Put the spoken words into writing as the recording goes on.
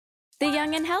The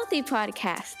Young and Healthy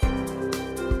Podcast.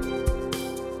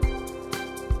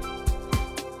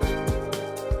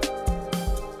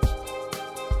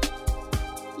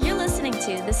 You're listening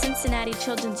to the Cincinnati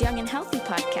Children's Young and Healthy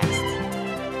Podcast.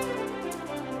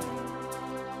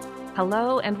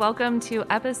 Hello, and welcome to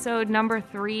episode number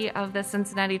 3 of the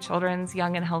Cincinnati Children's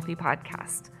Young and Healthy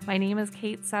Podcast. My name is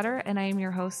Kate Sutter, and I am your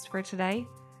host for today.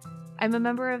 I'm a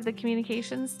member of the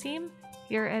communications team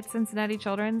here at Cincinnati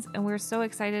Children's, and we're so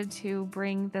excited to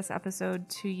bring this episode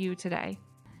to you today.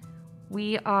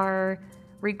 We are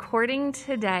recording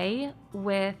today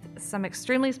with some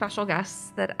extremely special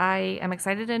guests that I am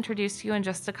excited to introduce to you in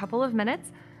just a couple of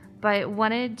minutes, but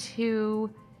wanted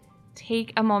to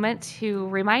take a moment to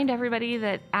remind everybody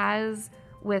that as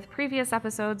with previous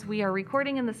episodes, we are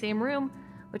recording in the same room,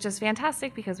 which is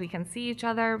fantastic because we can see each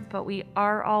other, but we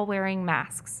are all wearing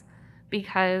masks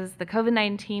because the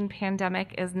COVID-19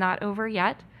 pandemic is not over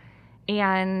yet,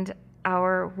 and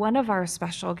one of our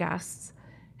special guests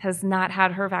has not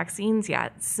had her vaccines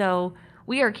yet. So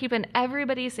we are keeping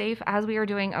everybody safe as we are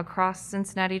doing across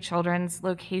Cincinnati Children's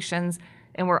locations,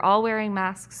 and we're all wearing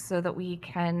masks so that we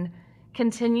can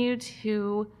continue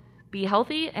to be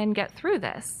healthy and get through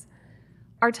this.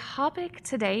 Our topic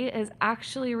today is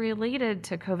actually related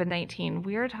to COVID-19.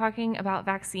 We are talking about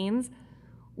vaccines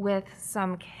with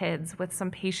some kids, with some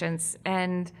patients.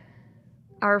 And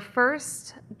our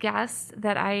first guest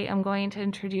that I am going to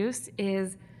introduce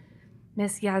is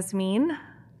Miss Yasmin.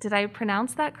 Did I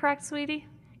pronounce that correct, sweetie?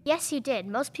 Yes, you did.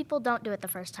 Most people don't do it the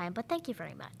first time, but thank you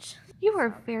very much. You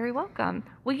are very welcome.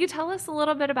 Will you tell us a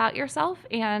little bit about yourself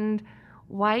and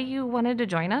why you wanted to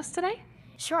join us today?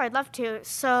 Sure, I'd love to.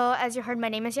 So, as you heard, my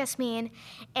name is Yasmin,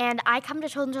 and I come to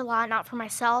Children's a lot, not for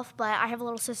myself, but I have a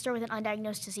little sister with an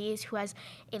undiagnosed disease who has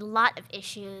a lot of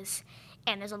issues,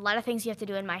 and there's a lot of things you have to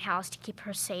do in my house to keep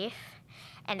her safe.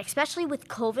 And especially with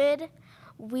COVID,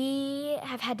 we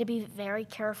have had to be very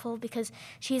careful because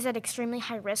she's at extremely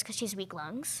high risk because she has weak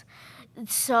lungs.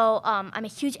 So, I'm a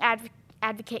huge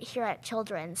advocate here at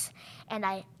Children's, and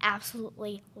I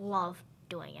absolutely love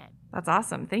doing it. That's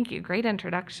awesome. Thank you. Great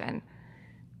introduction.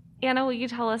 Anna, will you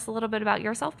tell us a little bit about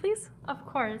yourself, please? Of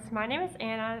course. My name is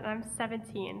Anna, and I'm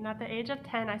 17. And at the age of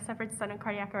 10, I suffered sudden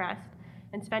cardiac arrest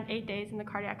and spent 8 days in the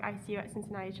cardiac ICU at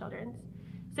Cincinnati Children's.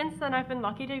 Since then, I've been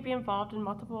lucky to be involved in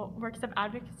multiple works of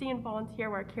advocacy and volunteer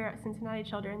work here at Cincinnati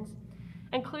Children's,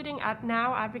 including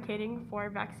now advocating for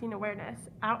vaccine awareness.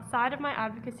 Outside of my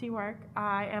advocacy work,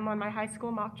 I am on my high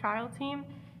school mock trial team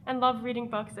and love reading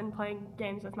books and playing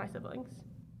games with my siblings.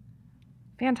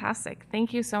 Fantastic.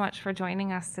 Thank you so much for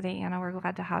joining us today, Anna. We're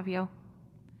glad to have you.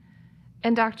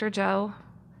 And Dr. Joe,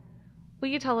 will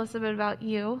you tell us a bit about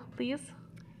you, please?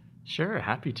 Sure,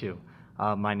 happy to.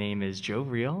 My name is Joe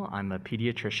Reel. I'm a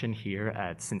pediatrician here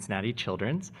at Cincinnati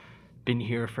Children's. Been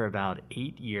here for about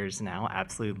 8 years now.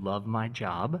 Absolutely love my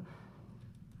job.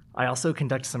 I also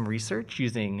conduct some research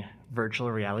using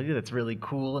virtual reality that's really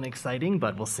cool and exciting,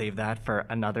 but we'll save that for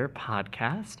another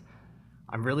podcast.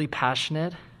 I'm really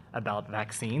passionate about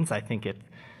vaccines. I think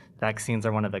vaccines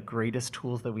are one of the greatest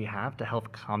tools that we have to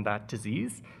help combat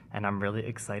disease, and I'm really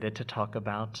excited to talk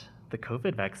about the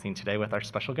COVID vaccine today with our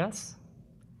special guests.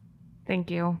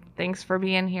 Thank you. Thanks for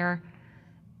being here.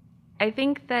 I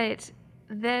think that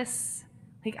this,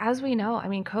 as we know,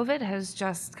 COVID has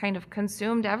just kind of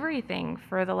consumed everything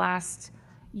for the last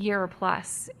year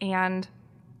plus, and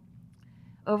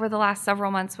over the last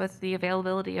several months with the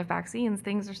availability of vaccines,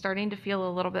 things are starting to feel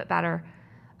a little bit better.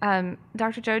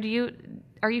 Dr. Joe,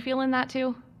 are you feeling that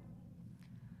too?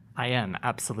 I am,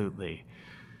 absolutely.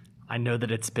 I know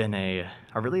that it's been a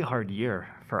really hard year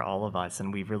for all of us,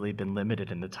 and we've really been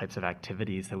limited in the types of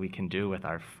activities that we can do with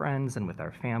our friends and with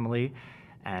our family,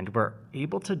 and we're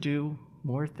able to do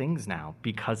more things now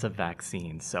because of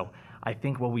vaccines. So I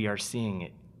think what we are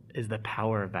seeing is the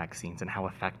power of vaccines and how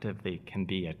effective they can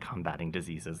be at combating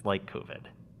diseases like COVID.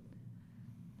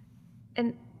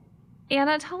 And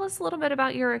Anna, tell us a little bit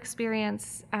about your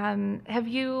experience. Have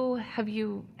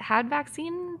you had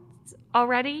vaccines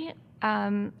already,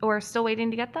 or still waiting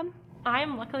to get them? I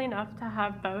am lucky enough to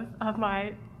have both of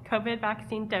my COVID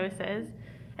vaccine doses,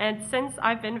 and since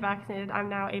I've been vaccinated, I'm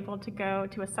now able to go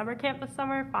to a summer camp this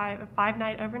summer, a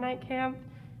 5-night overnight camp,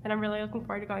 and I'm really looking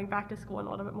forward to going back to school in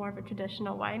a little bit more of a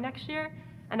traditional way next year,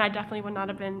 and I definitely would not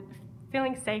have been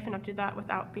feeling safe enough to do that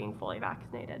without being fully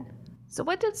vaccinated. So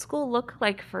what did school look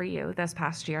like for you this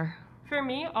past year? For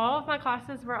me, all of my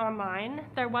classes were online.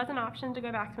 There was an option to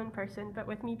go back to in person, but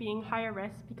with me being higher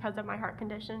risk because of my heart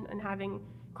condition and having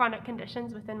chronic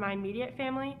conditions within my immediate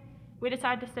family, we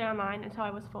decided to stay online until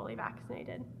I was fully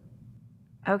vaccinated.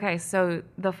 Okay, so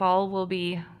the fall will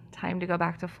be time to go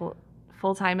back to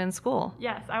full-time in school.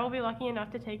 Yes, I will be lucky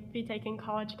enough to be taking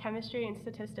college chemistry and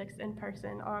statistics in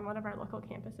person on one of our local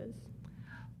campuses.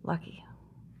 Lucky.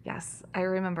 Yes, I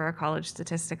remember a college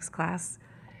statistics class.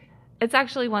 It's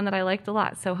actually one that I liked a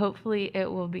lot, so hopefully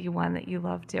it will be one that you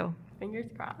love too. Fingers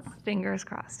crossed. Fingers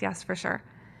crossed, yes, for sure.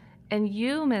 And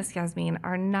you, Miss Yasmin,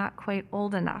 are not quite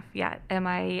old enough yet. Am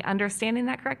I understanding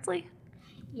that correctly?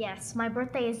 Yes, my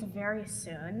birthday is very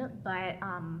soon, but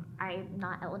I'm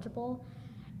not eligible.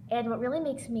 And what really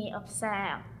makes me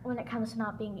upset when it comes to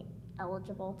not being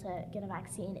eligible to get a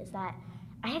vaccine is that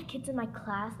I have kids in my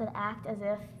class that act as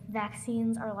if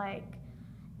vaccines are like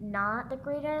not the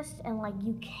greatest, and like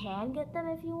you can get them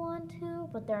if you want to,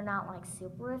 but they're not like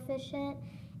super efficient.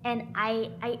 And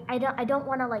I don't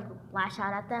want to like lash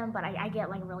out at them, but I get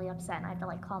like really upset and I have to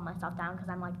like calm myself down because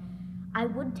I'm like, I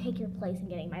would take your place in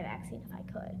getting my vaccine if I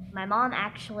could. My mom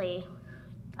actually,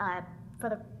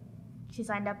 she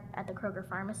signed up at the Kroger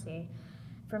pharmacy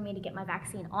for me to get my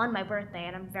vaccine on my birthday,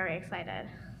 and I'm very excited.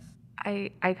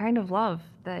 I kind of love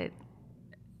that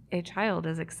a child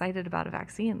is excited about a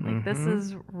vaccine. Like, this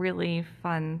is really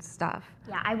fun stuff.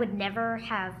 Yeah, I would never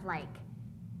have like,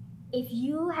 if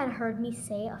you had heard me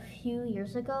say a few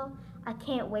years ago, I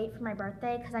can't wait for my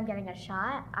birthday because I'm getting a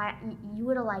shot, you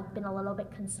would have like been a little bit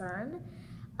concerned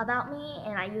about me,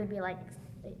 and you would be like,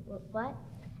 what?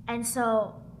 And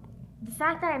so the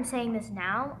fact that I'm saying this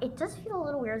now, it does feel a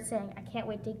little weird saying I can't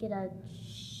wait to get a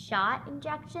shot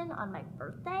injection on my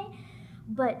birthday,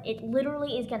 but it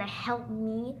literally is going to help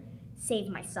me save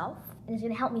myself, and it's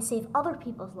going to help me save other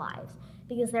people's lives,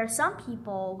 because there are some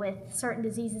people with certain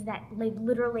diseases that they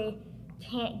literally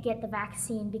can't get the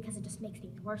vaccine because it just makes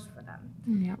things worse for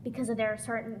them because of their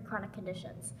certain chronic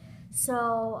conditions.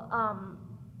 So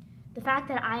the fact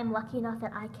that I am lucky enough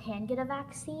that I can get a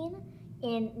vaccine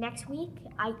in next week,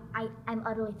 I'm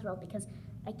utterly thrilled, because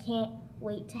I can't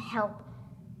wait to help.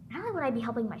 Not only would I be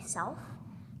helping myself,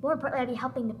 more importantly, I'd be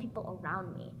helping the people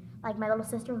around me. Like my little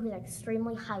sister, who's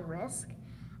extremely high risk,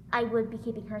 I would be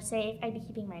keeping her safe. I'd be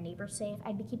keeping my neighbors safe.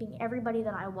 I'd be keeping everybody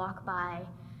that I walk by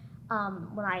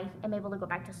when I am able to go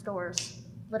back to stores.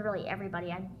 Literally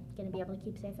everybody I'm going to be able to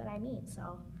keep safe that I meet.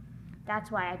 So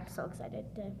that's why I'm so excited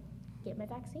to get my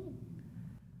vaccine.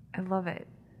 I love it.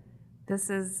 This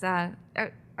is,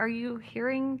 are you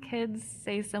hearing kids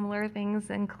say similar things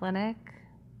in clinic?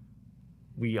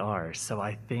 We are. So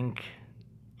I think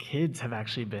kids have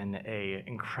actually been an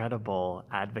incredible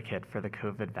advocate for the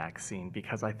COVID vaccine,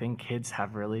 because I think kids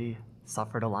have really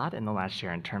suffered a lot in the last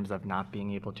year in terms of not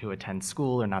being able to attend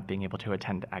school or not being able to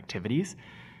attend activities.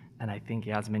 And I think,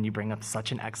 Yasmin, you bring up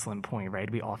such an excellent point, right?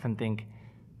 We often think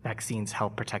vaccines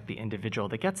help protect the individual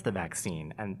that gets the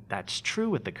vaccine, and that's true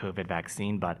with the COVID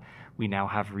vaccine, but we now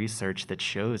have research that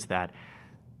shows that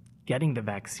getting the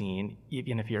vaccine,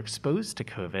 even if you're exposed to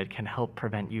COVID, can help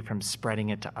prevent you from spreading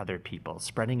it to other people,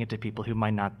 spreading it to people who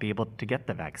might not be able to get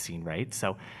the vaccine, right?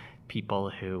 So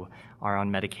people who are on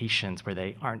medications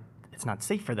where it's not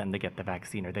safe for them to get the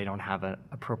vaccine, or they don't have an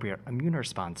appropriate immune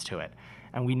response to it.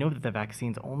 And we know that the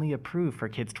vaccine's only approved for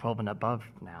kids 12 and above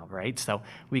now, right? So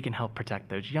we can help protect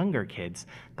those younger kids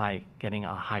by getting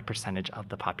a high percentage of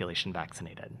the population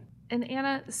vaccinated. And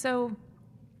Anna, so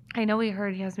I know we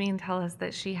heard Yasmin tell us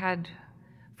that she had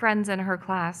friends in her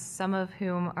class, some of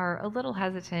whom are a little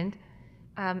hesitant.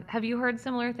 Have you heard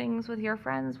similar things with your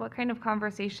friends? What kind of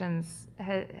conversations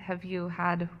have you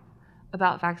had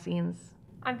about vaccines?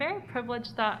 I'm very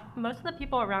privileged that most of the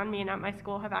people around me and at my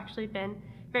school have actually been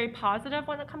very positive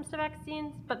when it comes to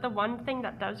vaccines, but the one thing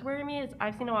that does worry me is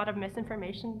I've seen a lot of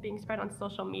misinformation being spread on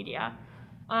social media.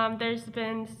 There's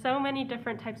been so many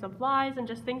different types of lies and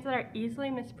just things that are easily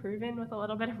misproven with a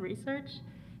little bit of research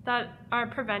that are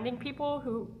preventing people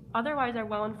who otherwise are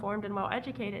well informed and well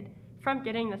educated from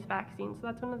getting this vaccine. So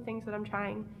that's one of the things that I'm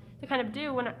trying to kind of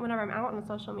do whenever I'm out on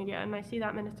social media and I see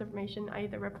that misinformation. I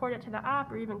either report it to the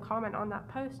app or even comment on that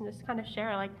post and just kind of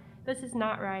share, like, this is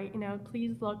not right,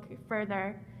 please look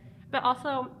further. But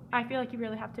also, I feel like you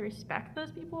really have to respect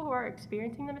those people who are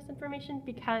experiencing the misinformation,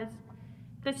 because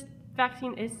this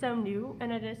vaccine is so new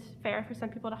and it is fair for some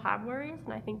people to have worries,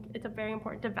 and I think it's very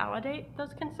important to validate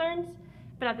those concerns,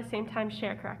 but at the same time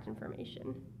share correct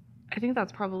information. I think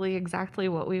that's probably exactly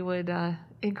what we would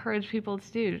encourage people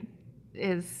to do,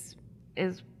 is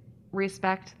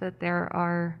respect that there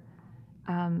are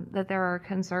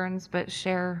concerns, but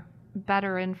share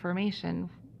better information.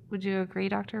 Would you agree,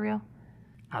 Dr. Real?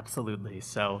 Absolutely.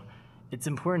 So it's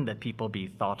important that people be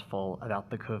thoughtful about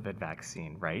the COVID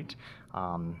vaccine, right?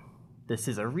 This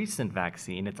is a recent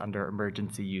vaccine. It's under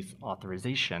emergency use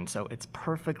authorization, so it's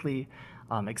perfectly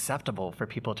acceptable for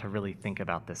people to really think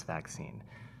about this vaccine.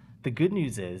 The good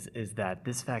news is that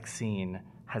this vaccine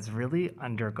has really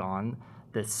undergone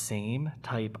the same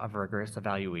type of rigorous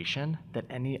evaluation that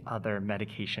any other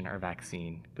medication or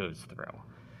vaccine goes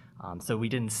through. So we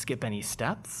didn't skip any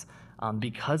steps.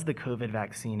 Because the COVID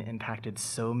vaccine impacted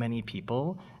so many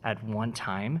people at one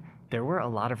time, there were a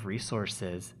lot of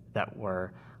resources that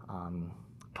were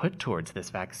put towards this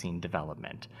vaccine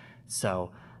development.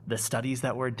 So the studies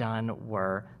that were done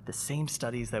were the same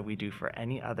studies that we do for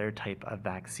any other type of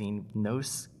vaccine. No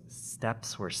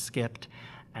steps were skipped.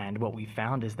 And what we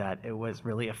found is that it was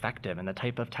really effective. And the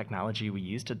type of technology we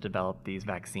use to develop these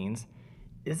vaccines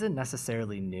isn't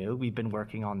necessarily new. We've been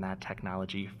working on that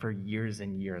technology for years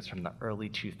and years from the early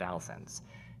 2000s. It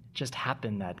just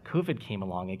happened that COVID came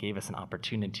along and gave us an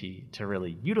opportunity to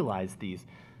really utilize these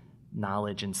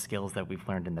knowledge and skills that we've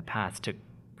learned in the past to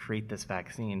create this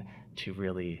vaccine to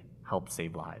really help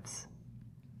save lives.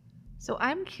 So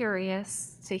I'm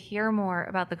curious to hear more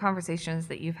about the conversations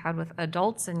that you've had with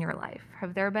adults in your life.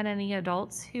 Have there been any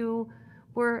adults who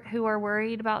are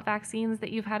worried about vaccines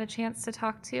that you've had a chance to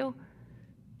talk to?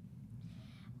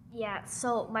 Yeah,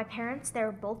 so my parents,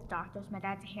 they're both doctors. My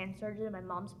dad's a hand surgeon, my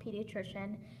mom's a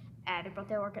pediatrician, and they both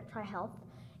work at TriHealth.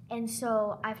 And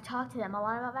so I've talked to them a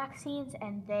lot about vaccines,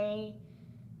 and they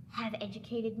have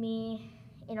educated me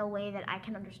in a way that I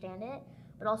can understand it,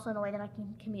 but also in a way that I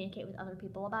can communicate with other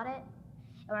people about it.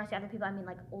 And when I say other people, I mean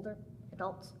like older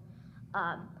adults.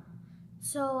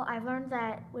 So I've learned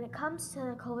that when it comes to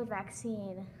the COVID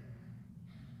vaccine,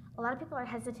 a lot of people are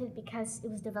hesitant because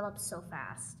it was developed so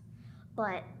fast.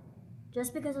 But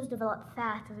just because it was developed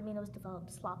fast doesn't mean it was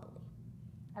developed sloppily.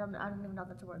 I don't even know if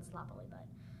that's a word, sloppily,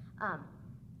 but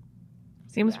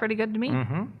seems pretty good to me.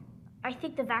 Mm-hmm. I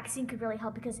think the vaccine could really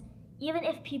help because even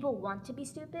if people want to be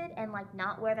stupid and like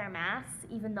not wear their masks,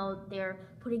 even though they're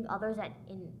putting others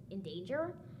in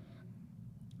danger,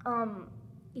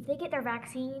 if they get their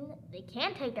vaccine, they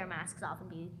can take their masks off and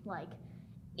be like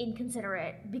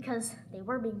inconsiderate because they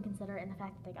were being considerate in the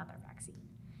fact that they got their vaccine.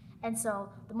 And so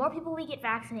the more people we get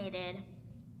vaccinated,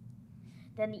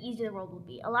 then the easier the world will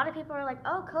be. A lot of people are like,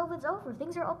 oh, COVID's over,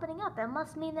 things are opening up, that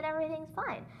must mean that everything's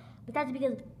fine. But that's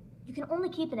because you can only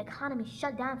keep an economy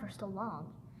shut down for so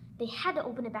long. They had to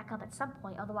open it back up at some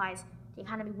point, otherwise the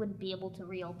economy wouldn't be able to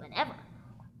reopen ever.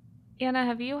 Anna,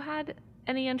 have you had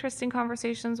any interesting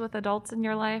conversations with adults in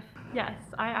your life? Yes,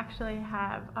 I actually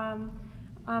have.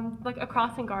 Like a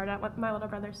crossing guard at my little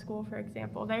brother's school, for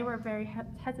example, they were very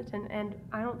hesitant and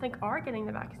I don't think are getting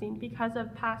the vaccine because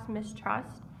of past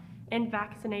mistrust in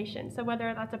vaccination. So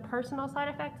whether that's a personal side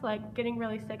effect, like getting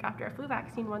really sick after a flu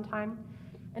vaccine one time,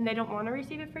 and they don't want to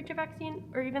receive a future vaccine,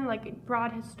 or even like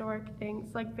broad historic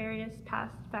things like various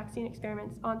past vaccine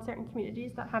experiments on certain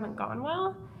communities that haven't gone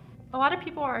well. A lot of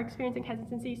people are experiencing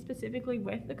hesitancy specifically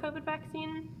with the COVID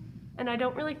vaccine, and I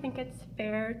don't really think it's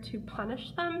fair to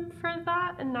punish them for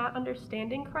that and not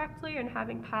understanding correctly and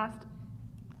having past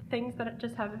things that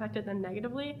just have affected them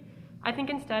negatively. I think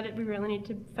instead we really need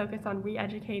to focus on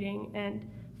re-educating and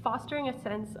fostering a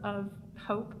sense of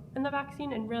hope in the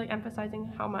vaccine and really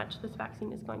emphasizing how much this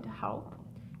vaccine is going to help,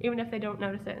 even if they don't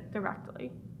notice it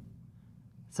directly.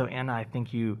 So Anna, I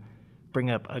think you bring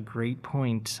up a great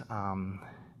point.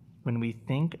 When we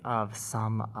think of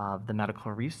some of the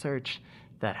medical research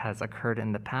that has occurred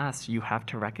in the past, you have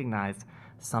to recognize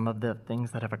some of the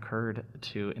things that have occurred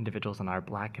to individuals in our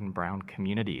Black and Brown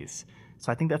communities.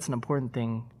 So I think that's an important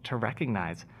thing to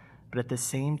recognize. But at the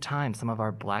same time, some of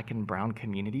our Black and Brown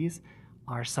communities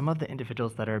are some of the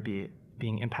individuals that are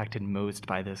being impacted most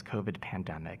by this COVID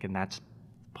pandemic. And that's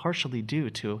partially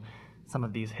due to some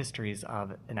of these histories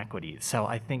of inequities. So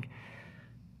I think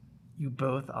you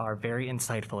both are very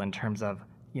insightful in terms of,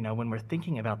 when we're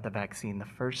thinking about the vaccine, the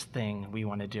first thing we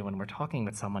want to do when we're talking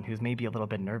with someone who's maybe a little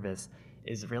bit nervous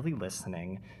is really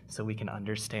listening so we can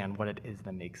understand what it is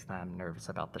that makes them nervous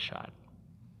about the shot.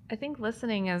 I think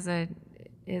listening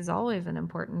is always an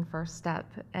important first step,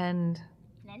 and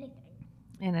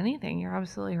in anything, you're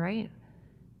absolutely right.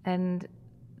 And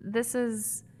this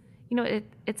is,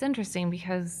 it's interesting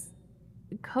because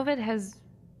COVID has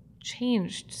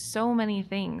changed so many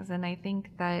things, and I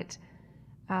think that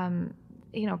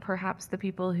perhaps the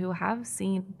people who have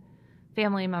seen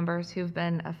family members who've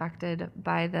been affected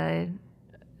by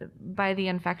the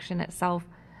infection itself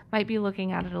might be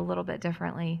looking at it a little bit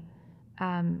differently.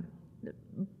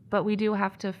 But we do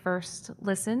have to first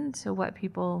listen to what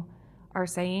people are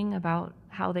saying about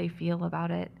how they feel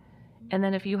about it. And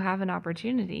then if you have an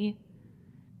opportunity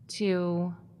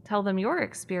to tell them your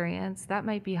experience, that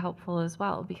might be helpful as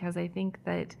well, because I think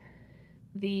that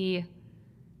the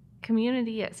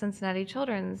community at Cincinnati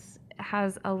Children's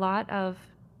has a lot of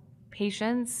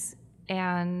patience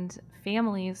and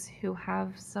families who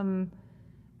have some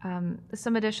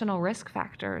additional risk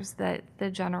factors that the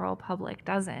general public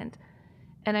doesn't.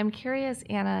 And I'm curious,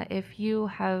 Anna, if you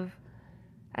have,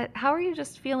 how are you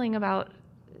just feeling about,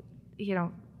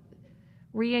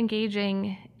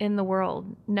 re-engaging in the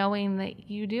world, knowing that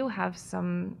you do have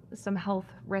some health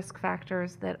risk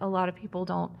factors that a lot of people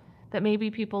don't, that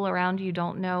maybe people around you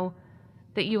don't know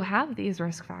that you have these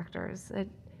risk factors?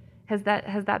 Has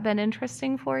that been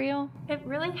interesting for you? It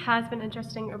really has been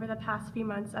interesting over the past few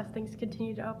months as things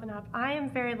continue to open up. I am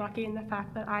very lucky in the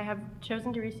fact that I have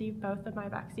chosen to receive both of my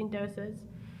vaccine doses,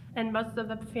 and most of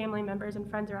the family members and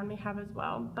friends around me have as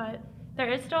well. But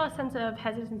there is still a sense of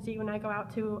hesitancy when I go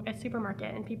out to a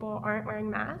supermarket and people aren't wearing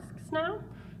masks now,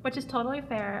 which is totally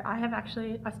fair. I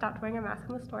stopped wearing a mask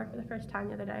in the store for the first time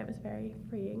the other day. It was very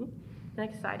freeing and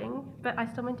exciting, but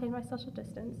I still maintain my social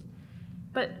distance.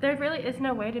 But there really is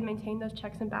no way to maintain those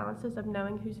checks and balances of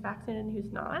knowing who's vaccinated and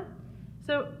who's not.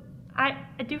 So I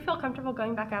do feel comfortable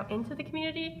going back out into the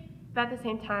community, but at the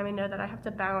same time I know that I have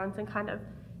to balance and kind of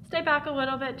stay back a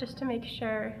little bit just to make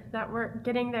sure that we're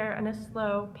getting there in a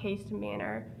slow-paced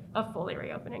manner of fully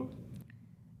reopening.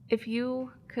 If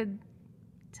you could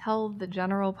tell the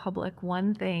general public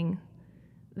one thing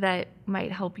that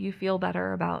might help you feel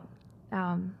better about,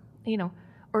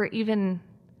 or even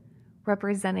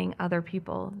representing other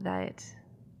people that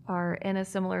are in a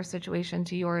similar situation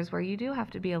to yours where you do have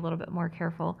to be a little bit more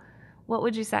careful, what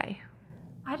would you say?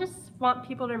 I just want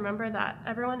people to remember that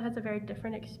everyone has a very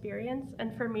different experience,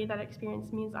 and for me that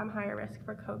experience means I'm higher risk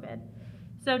for COVID.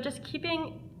 So just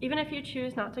even if you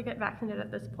choose not to get vaccinated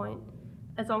at this point,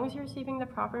 as long as you're receiving the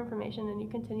proper information and you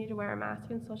continue to wear a mask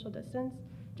and social distance,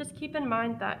 just keep in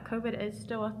mind that COVID is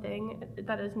still a thing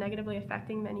that is negatively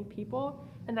affecting many people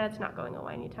and that it's not going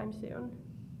away anytime soon.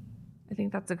 I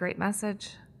think that's a great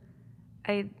message.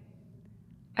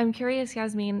 I'm curious,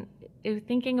 Yasmin,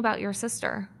 thinking about your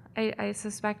sister, I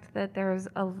suspect that there's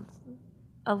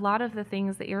a lot of the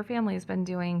things that your family has been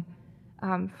doing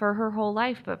for her whole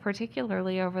life, but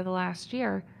particularly over the last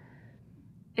year.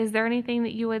 Is there anything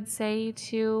that you would say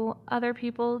to other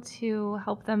people to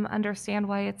help them understand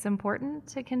why it's important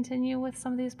to continue with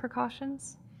some of these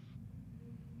precautions?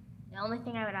 The only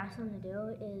thing I would ask them to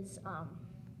do is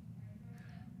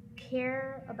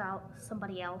care about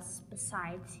somebody else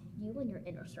besides you and your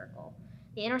inner circle.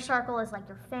 The inner circle is like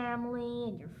your family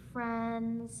and your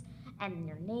friends and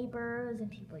your neighbors and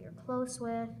people you're close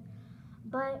with.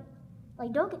 But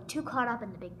don't get too caught up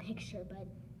in the big picture, but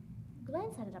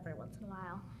glance at it every once in a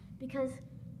while, because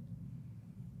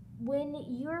when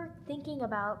you're thinking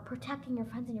about protecting your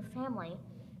friends and your family,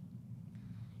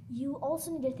 you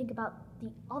also need to think about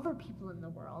the other people in the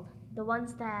world, the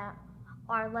ones that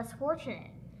are less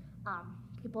fortunate.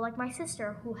 People like my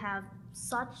sister who have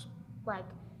such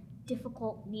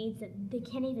difficult needs that they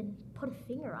can't even put a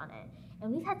finger on it.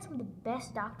 And we've had some of the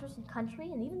best doctors in the country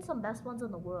and even some best ones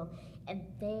in the world, and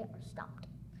they are stumped.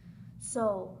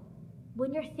 So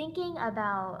when you're thinking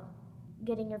about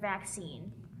getting your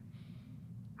vaccine,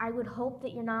 I would hope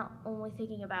that you're not only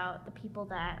thinking about the people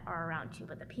that are around you,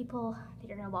 but the people that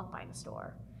you're gonna walk by in the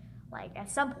store.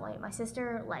 At some point, my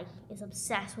sister is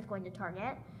obsessed with going to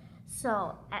Target.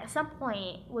 So at some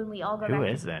point, when we all go Who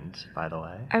back isn't, by the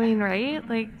way? I mean, right?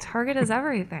 Target is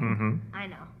everything. Mm-hmm. I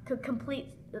know. Complete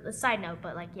a side note,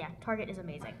 but Target is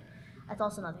amazing. That's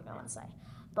also another thing I want to say.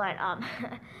 But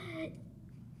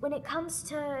when it comes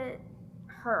to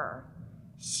her,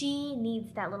 she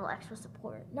needs that little extra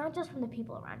support, not just from the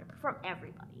people around her, but from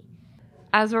everybody.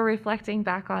 As we're reflecting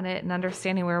back on it and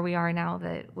understanding where we are now,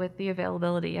 that with the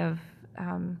availability of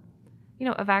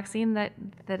a vaccine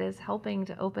that is helping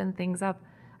to open things up,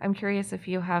 I'm curious if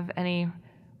you have any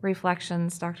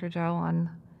reflections, Dr. Joe, on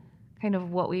kind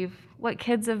of what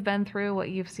kids have been through, what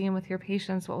you've seen with your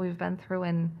patients, what we've been through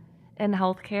in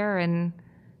healthcare, and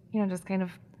just kind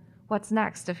of what's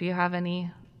next, if you have any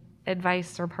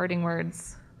advice or parting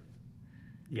words.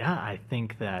 Yeah, I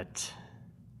think that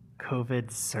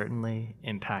COVID certainly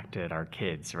impacted our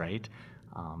kids, right?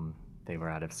 They were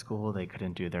out of school, they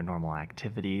couldn't do their normal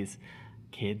activities.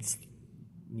 Kids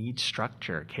need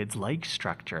structure, kids like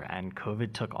structure, and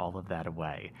COVID took all of that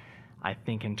away. I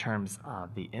think in terms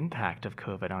of the impact of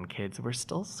COVID on kids, we're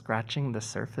still scratching the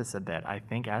surface a bit. I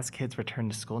think as kids return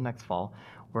to school next fall,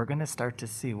 we're going to start to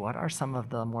see what are some of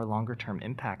the more longer-term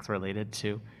impacts related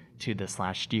to this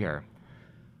last year.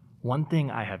 One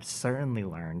thing I have certainly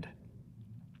learned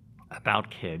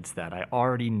about kids that I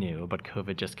already knew, but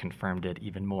COVID just confirmed it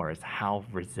even more, is how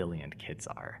resilient kids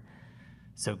are.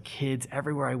 So kids,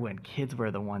 everywhere I went, kids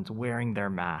were the ones wearing their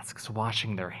masks,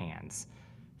 washing their hands.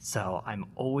 So I'm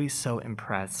always so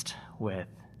impressed with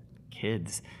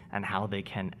kids and how they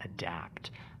can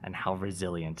adapt and how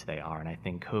resilient they are. And I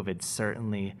think COVID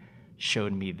certainly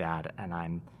showed me that. And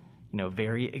I'm,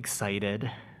 very excited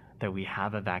that we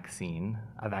have a vaccine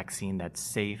that's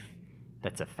safe,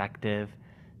 that's effective,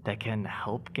 that can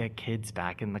help get kids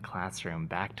back in the classroom,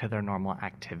 back to their normal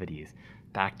activities,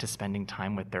 back to spending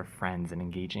time with their friends and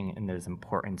engaging in those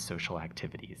important social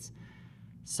activities.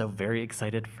 So very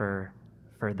excited for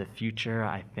the future.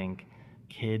 I think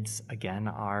kids, again,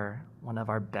 are one of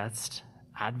our best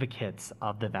advocates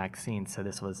of the vaccine. So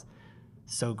this was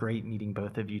so great meeting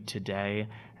both of you today.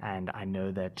 And I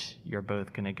know that you're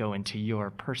both going to go into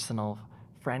your personal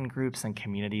friend groups and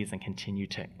communities and continue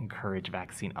to encourage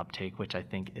vaccine uptake, which I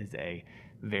think is a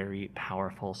very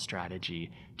powerful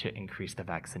strategy to increase the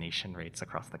vaccination rates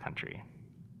across the country.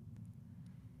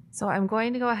 So I'm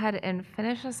going to go ahead and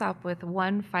finish us up with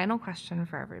one final question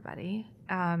for everybody.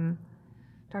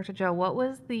 Dr. Joe, what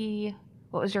was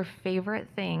your favorite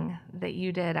thing that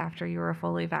you did after you were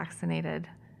fully vaccinated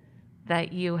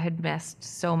that you had missed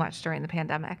so much during the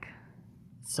pandemic?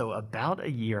 So about a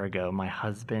year ago, my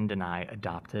husband and I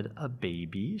adopted a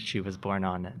baby. She was born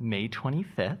on May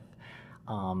 25th.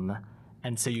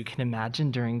 And so you can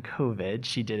imagine during COVID,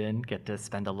 she didn't get to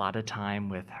spend a lot of time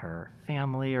with her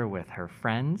family or with her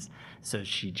friends. So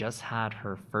she just had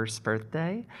her first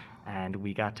birthday, and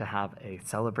we got to have a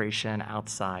celebration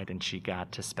outside, and she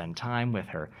got to spend time with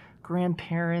her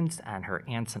grandparents and her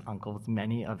aunts and uncles,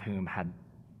 many of whom had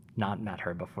not met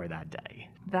her before that day.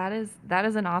 That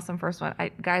is an awesome first one.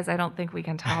 Guys, I don't think we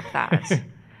can top that.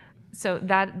 So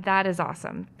that is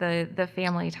awesome. The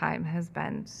family time has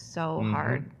been so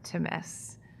hard to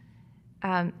miss.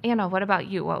 Anna, what about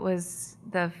you? What was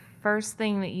the first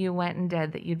thing that you went and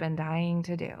did that you'd been dying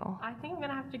to do? I think I'm going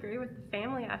to have to agree with the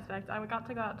family aspect. I got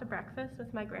to go out to breakfast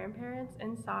with my grandparents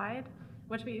inside,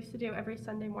 which we used to do every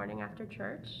Sunday morning after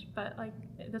church. But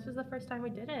this was the first time we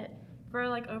did it for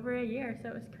over a year, so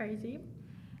it was crazy.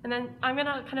 And then I'm going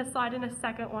to kind of slide in a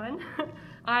second one.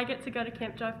 I get to go to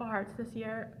Camp Joyful Hearts this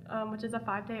year, which is a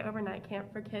 5-day overnight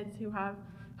camp for kids who have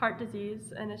heart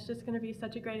disease. And it's just going to be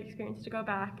such a great experience to go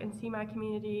back and see my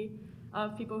community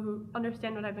of people who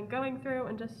understand what I've been going through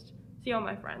and just see all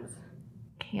my friends.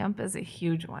 Camp is a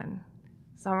huge one.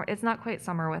 Summer, it's not quite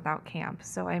summer without camp.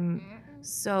 So I'm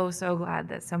so glad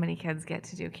that so many kids get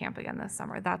to do camp again this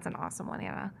summer. That's an awesome one,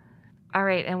 Anna. All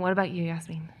right, and what about you,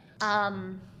 Yasmin?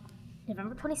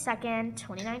 November 22nd,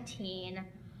 2019,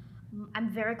 I'm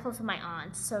very close with my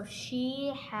aunt. So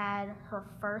she had her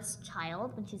first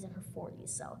child when she's in her 40s.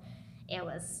 So it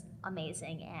was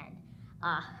amazing. And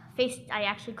I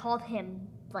actually called him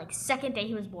second day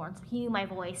he was born. So he knew my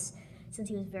voice since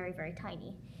he was very, very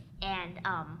tiny. And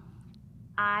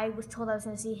I was told I was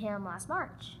going to see him last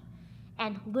March.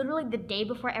 And literally the day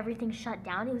before everything shut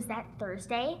down, it was that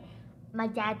Thursday, my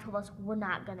dad told us we're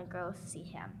not going to go see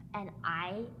him. And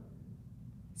I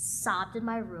sobbed in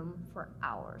my room for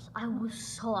hours. I was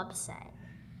so upset.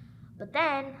 But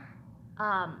then,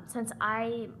 since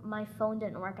my phone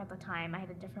didn't work at the time, I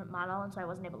had a different model, and so I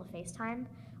wasn't able to FaceTime.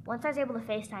 Once I was able to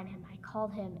FaceTime him, I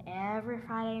called him every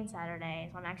Friday and Saturday,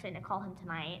 so I'm actually going to call him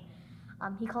tonight.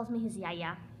 He calls me his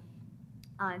Yaya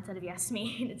instead of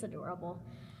Yasmin. It's adorable.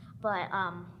 But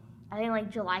I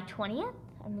think July 20th,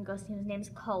 I'm going to go see him. His name's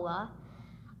Koa.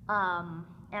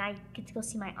 And I get to go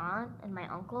see my aunt and my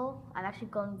uncle. I've actually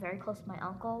gone very close to my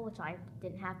uncle, which I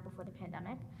didn't have before the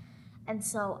pandemic. And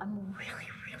so I'm really,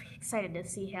 really excited to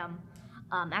see him.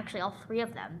 Actually, all three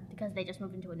of them, because they just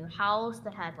moved into a new house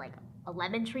that had a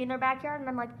lemon tree in their backyard. And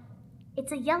I'm like,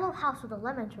 it's a yellow house with a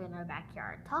lemon tree in their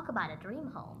backyard. Talk about a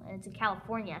dream home. And it's in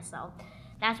California, so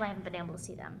that's why I haven't been able to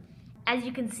see them. As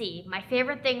you can see, my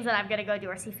favorite things that I'm going to go do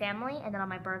are see family. And then on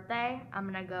my birthday, I'm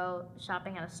going to go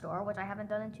shopping at a store, which I haven't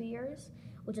done in 2 years.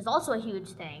 Which is also a huge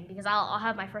thing because I'll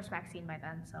have my first vaccine by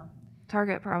then. So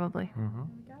Target, probably.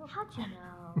 How'd you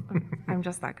know? I'm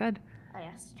just that good. Oh,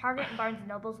 yes. Target and Barnes &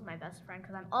 Noble's my best friend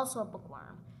because I'm also a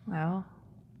bookworm.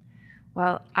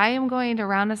 Well, I am going to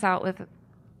round us out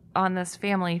on this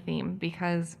family theme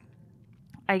because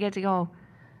I get to go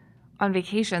on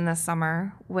vacation this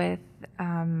summer with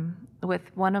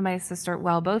one of my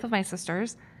both of my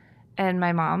sisters and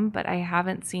my mom, but I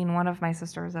haven't seen one of my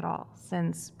sisters at all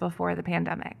since before the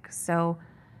pandemic. So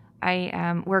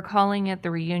we're calling it the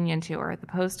reunion tour, the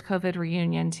post-COVID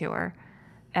reunion tour.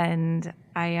 And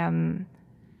I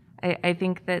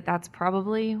think that that's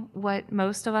probably what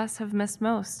most of us have missed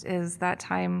most is that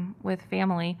time with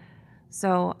family.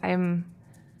 So I'm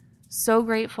so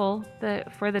grateful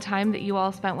for the time that you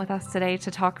all spent with us today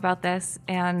to talk about this.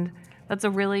 And that's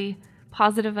a really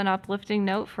positive and uplifting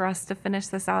note for us to finish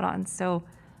this out on. So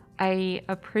I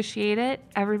appreciate it.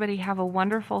 Everybody have a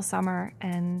wonderful summer,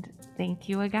 and thank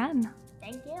you again.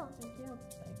 Thank you. Thank you.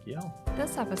 Thank you.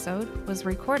 This episode was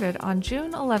recorded on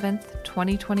June 11th,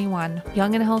 2021.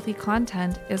 Young and Healthy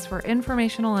content is for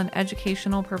informational and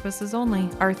educational purposes only.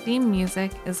 Our theme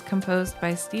music is composed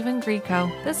by Stephen Greco.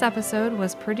 This episode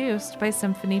was produced by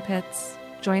Symphony Pits.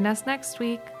 Join us next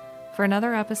week for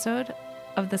another episode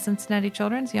of the Cincinnati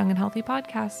Children's Young and Healthy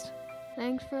podcast.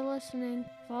 Thanks for listening.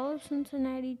 Follow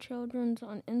Cincinnati Children's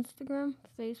on Instagram,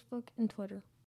 Facebook, and Twitter.